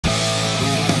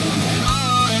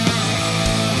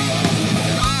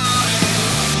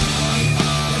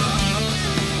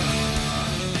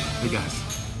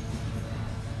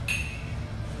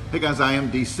Hey guys, I am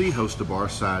DC, host of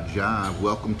Barside Jive.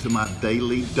 Welcome to my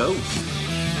daily dose.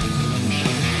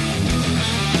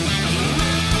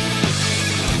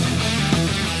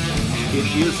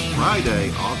 It is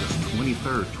Friday, August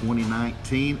 23rd,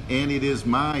 2019, and it is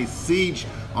my Siege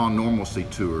on Normalcy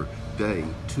tour, day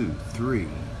 2-3.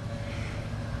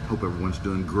 Hope everyone's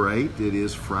doing great. It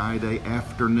is Friday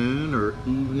afternoon or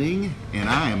evening, and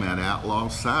I am at Outlaw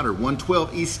Cider,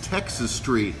 112 East Texas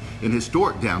Street in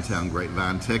historic downtown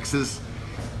Grapevine, Texas.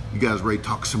 You guys ready to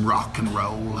talk some rock and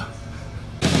roll?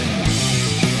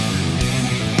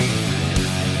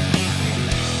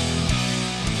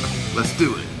 Let's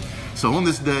do it. So on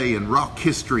this day in rock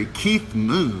history, Keith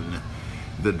Moon,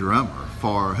 the drummer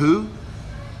for who?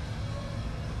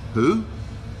 Who?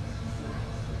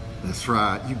 That's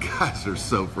right, you guys are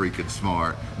so freaking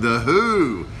smart. The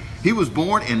Who. He was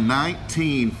born in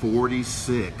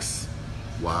 1946.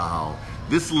 Wow.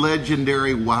 This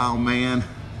legendary wow man,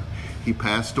 he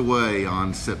passed away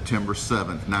on September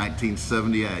 7th,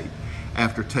 1978,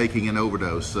 after taking an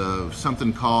overdose of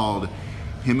something called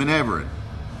Heminevrin.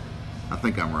 I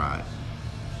think I'm right.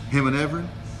 Heminevrin?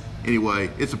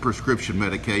 Anyway, it's a prescription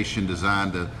medication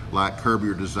designed to curb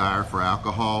your desire for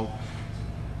alcohol.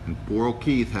 And poor old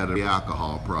Keith had an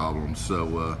alcohol problem,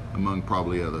 so among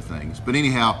probably other things. But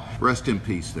anyhow, rest in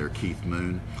peace there, Keith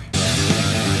Moon.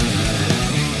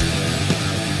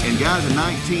 And guys, in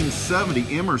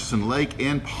 1970, Emerson Lake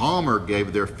and Palmer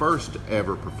gave their first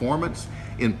ever performance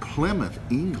in Plymouth,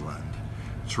 England.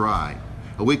 That's right.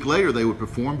 A week later, they would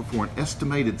perform before an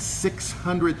estimated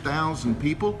 600,000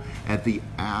 people at the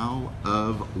Isle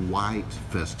of Wight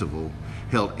Festival,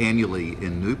 held annually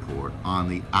in Newport on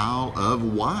the Isle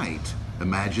of Wight.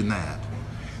 Imagine that.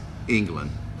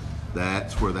 England.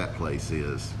 That's where that place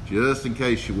is, just in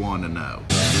case you want to know.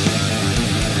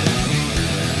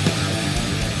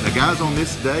 Now guys, on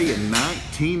this day in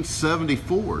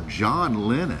 1974, John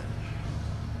Lennon,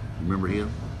 remember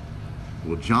him?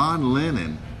 Well, John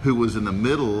Lennon, who was in the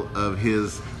middle of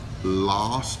his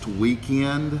Lost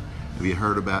Weekend. Have you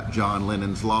heard about John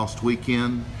Lennon's Lost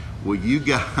Weekend? Well, you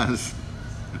guys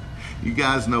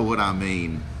know what I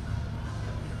mean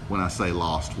when I say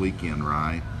Lost Weekend,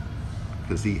 right?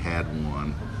 Because he had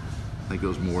one. I think it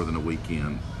was more than a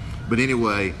weekend. But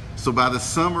anyway, so by the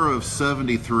summer of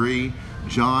 '73,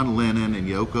 John Lennon and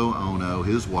Yoko Ono,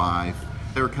 his wife,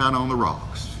 they were kind of on the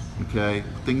rocks, okay?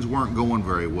 Things weren't going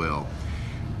very well.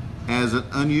 As an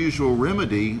unusual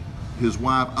remedy, his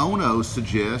wife Ono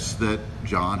suggests that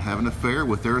John have an affair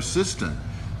with their assistant,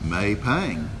 May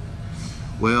Pang.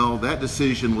 Well, that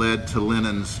decision led to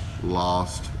Lennon's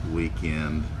Lost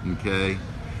Weekend, okay?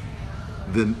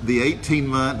 The 18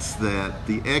 months that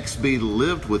the ex-Beatle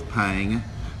lived with Pang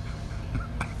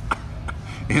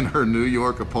in her New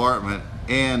York apartment,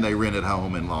 and they rented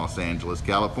home in Los Angeles,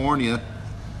 California,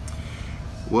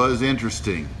 was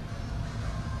interesting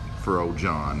for old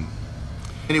John.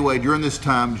 Anyway, during this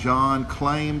time, John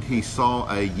claimed he saw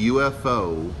a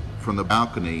UFO from the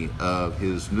balcony of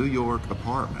his New York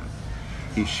apartment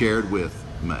he shared with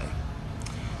May.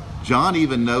 John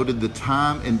even noted the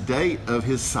time and date of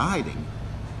his sighting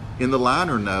in the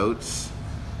liner notes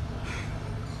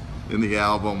in the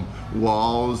album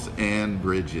Walls and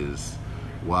Bridges.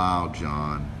 Wow,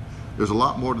 John. There's a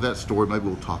lot more to that story. Maybe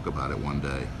we'll talk about it one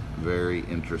day. Very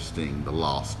interesting, the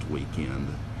Lost Weekend.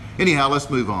 Anyhow, let's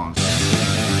move on.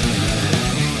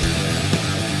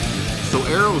 So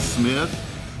Aerosmith,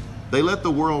 they let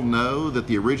the world know that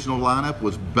the original lineup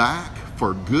was back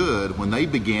for good when they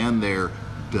began their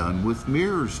Done With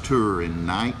Mirrors tour in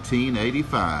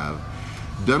 1985.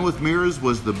 Done With Mirrors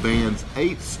was the band's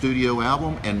 8th studio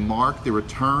album and marked the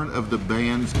return of the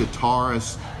band's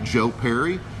guitarist Joe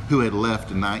Perry, who had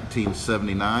left in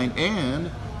 1979,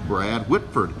 and Brad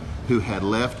Whitford, who had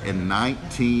left in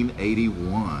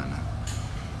 1981.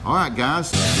 All right, guys.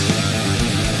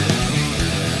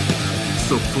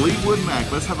 So Fleetwood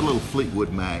Mac, let's have a little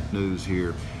Fleetwood Mac news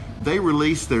here. They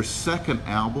released their second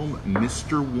album,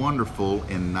 Mr. Wonderful,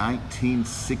 in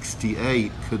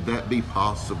 1968. Could that be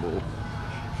possible?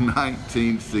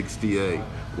 1968.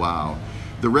 Wow.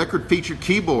 The record featured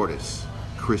keyboardist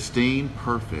Christine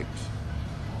Perfect.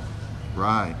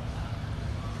 Right.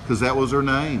 Because that was her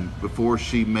name before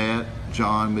she met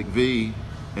John McVie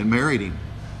and married him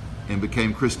and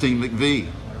became Christine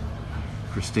McVie.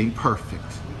 Christine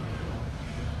Perfect.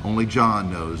 Only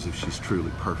John knows if she's truly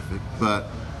perfect,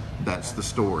 but that's the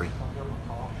story.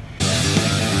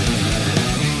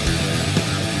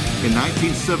 In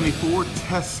 1974,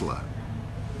 Tesla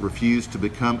refused to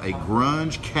become a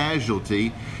grunge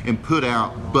casualty and put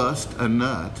out Bust a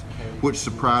Nut, which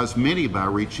surprised many by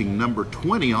reaching number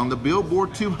 20 on the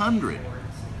Billboard 200.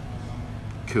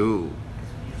 Cool.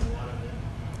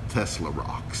 Tesla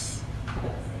rocks.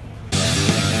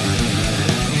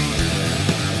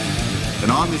 And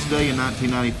on this day in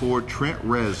 1994, Trent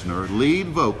Reznor, lead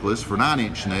vocalist for 9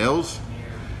 Inch Nails,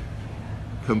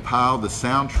 compiled the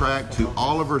soundtrack to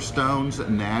Oliver Stone's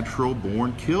Natural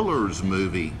Born Killers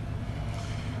movie.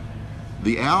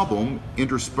 The album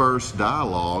interspersed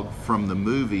dialogue from the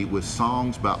movie with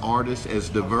songs by artists as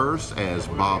diverse as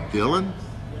Bob Dylan,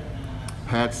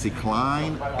 Patsy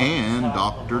Cline, and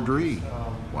Dr. Dre.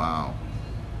 Wow.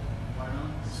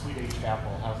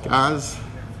 Guys,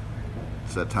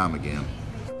 it's that time again.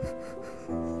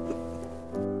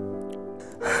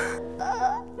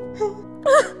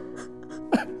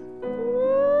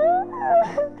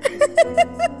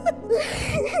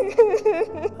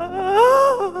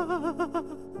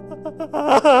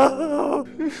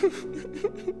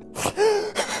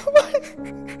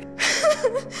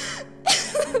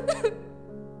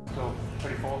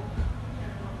 Pretty full.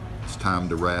 It's time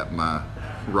to wrap my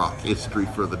rock history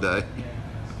for the day.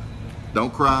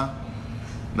 Don't cry.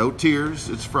 No tears.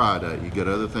 It's Friday. You got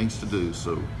other things to do,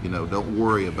 so, you know, don't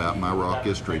worry about my rock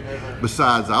history.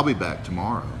 Besides, I'll be back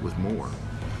tomorrow with more.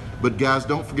 But guys,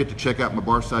 don't forget to check out my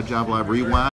Barside Jive Live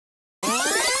Rewind.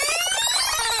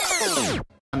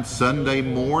 Sunday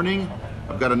morning.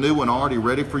 I've got a new one already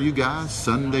ready for you guys.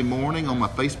 Sunday morning on my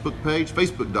Facebook page,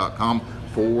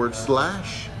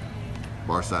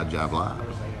 facebook.com/Barside Jive Live.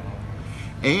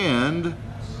 And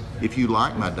if you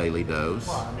like my daily dose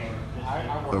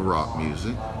of rock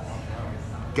music,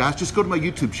 guys, just go to my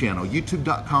YouTube channel,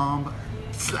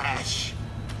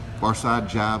 youtube.com/Barside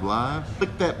Jive Live.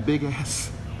 Click that big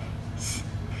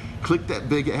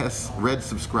ass red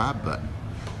subscribe button.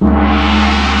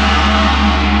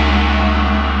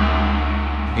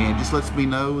 And just lets me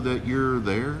know that you're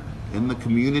there in the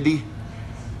community,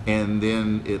 and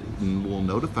then it will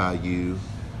notify you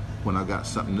when I got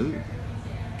something new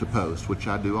to post, which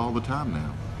I do all the time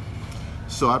now.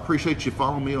 So I appreciate you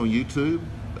following me on YouTube.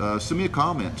 Send me a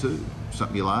comment too.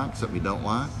 Something you like, something you don't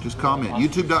like. Just comment.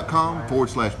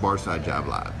 youtube.com/Barside Jive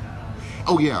Live.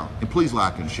 Oh yeah, and please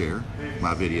like and share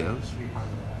my videos.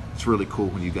 It's really cool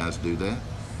when you guys do that.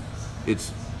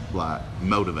 It's like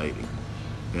motivating,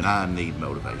 and I need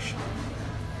motivation.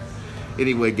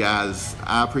 Anyway, guys,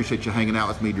 I appreciate you hanging out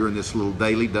with me during this little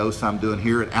daily dose I'm doing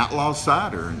here at Outlaw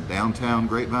Cider in downtown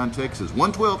Grapevine, Texas.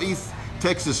 112 East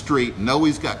Texas Street.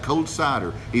 Noe's got cold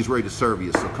cider. He's ready to serve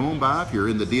you. So come on by if you're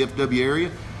in the DFW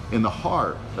area, in the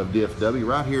heart of DFW,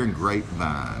 right here in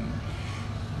Grapevine.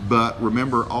 But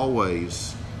remember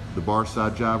always, the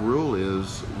Barside Jive rule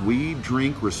is we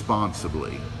drink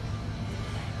responsibly.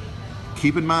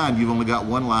 Keep in mind, you've only got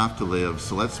one life to live,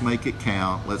 so let's make it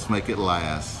count. Let's make it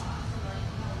last.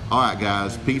 All right,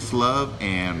 guys, peace, love,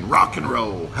 and rock and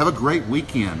roll. Have a great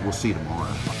weekend. We'll see you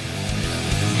tomorrow.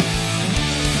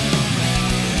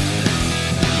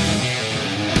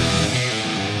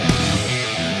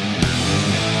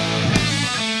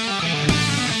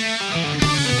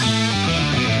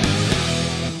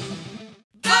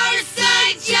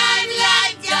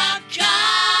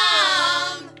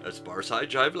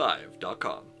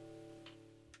 BarsideJiveLive.com.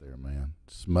 There, man.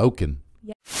 Smoking.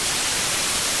 Yeah.